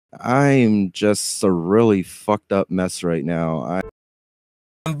I'm just a really fucked up mess right now.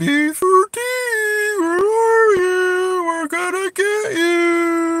 B14, where are you? We're gonna get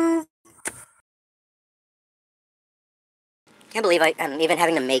you. Can't believe I'm even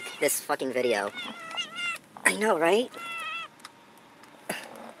having to make this fucking video. I know, right?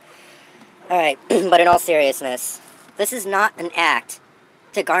 Alright, but in all seriousness, this is not an act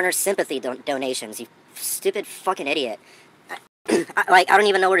to garner sympathy donations, you stupid fucking idiot. I don't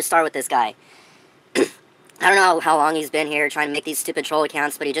even know where to start with this guy. I don't know how long he's been here trying to make these stupid troll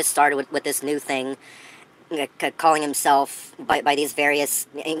accounts, but he just started with this new thing, calling himself by these various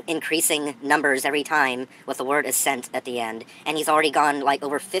increasing numbers every time with the word ascent at the end. And he's already gone like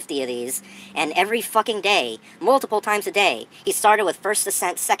over 50 of these. And every fucking day, multiple times a day, he started with first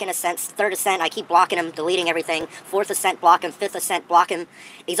ascent, second ascent, third ascent. I keep blocking him, deleting everything. Fourth ascent, block him. Fifth ascent, block him.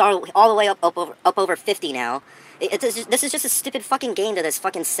 He's all the way up over 50 now. This is just a stupid fucking game to this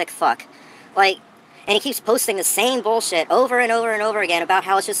fucking sick fuck. Like, and he keeps posting the same bullshit over and over and over again about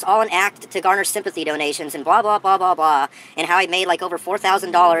how it's just all an act to garner sympathy donations and blah, blah, blah, blah, blah. And how I made like over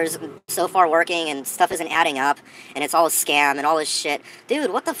 $4,000 so far working and stuff isn't adding up. And it's all a scam and all this shit.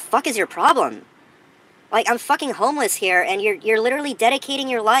 Dude, what the fuck is your problem? Like, I'm fucking homeless here and you're literally dedicating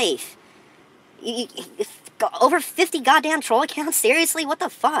your life. Over 50 goddamn troll accounts? Seriously? What the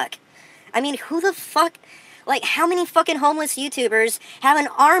fuck? I mean, who the fuck... Like, how many fucking homeless YouTubers have an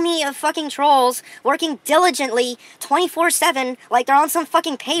army of fucking trolls working diligently 24/7 like they're on some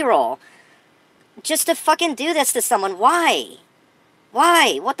fucking payroll just to fucking do this to someone? Why?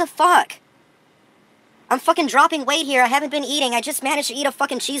 Why? What the fuck? I'm fucking dropping weight here. I haven't been eating. I just managed to eat a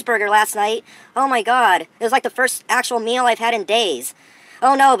fucking cheeseburger last night. Oh my god. It was like the first actual meal I've had in days.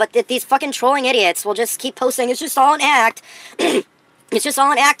 Oh no, but these fucking trolling idiots will just keep posting, it's just all an act. It's just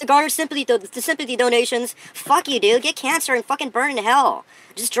all an act to garner sympathy donations. Fuck you, dude. Get cancer and fucking burn in hell.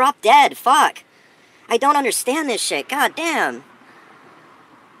 Just drop dead. Fuck. I don't understand this shit. God damn.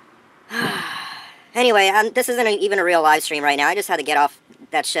 Anyway, this isn't even a real live stream right now. I just had to get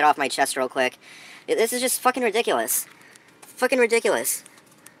that shit off my chest real quick. This is just fucking ridiculous. Fucking ridiculous.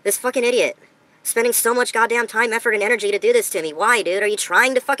 This fucking idiot. Spending so much goddamn time, effort, and energy to do this to me. Why, dude? Are you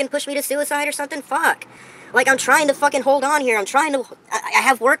trying to fucking push me to suicide or something? Fuck. Like, I'm trying to fucking hold on here. I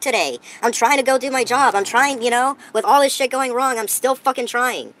have work today. I'm trying to go do my job. I'm trying, you know, with all this shit going wrong, I'm still fucking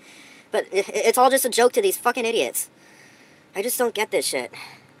trying. But it's all just a joke to these fucking idiots. I just don't get this shit.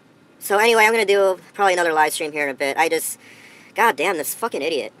 So anyway, I'm gonna do probably another live stream here in a bit. God damn, this fucking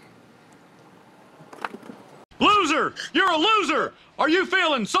idiot. Loser! You're a loser! Are you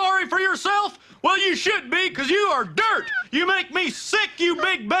feeling sorry for yourself? Well, you should be, because you are dirt! You make me sick, you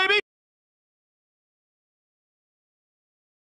big baby!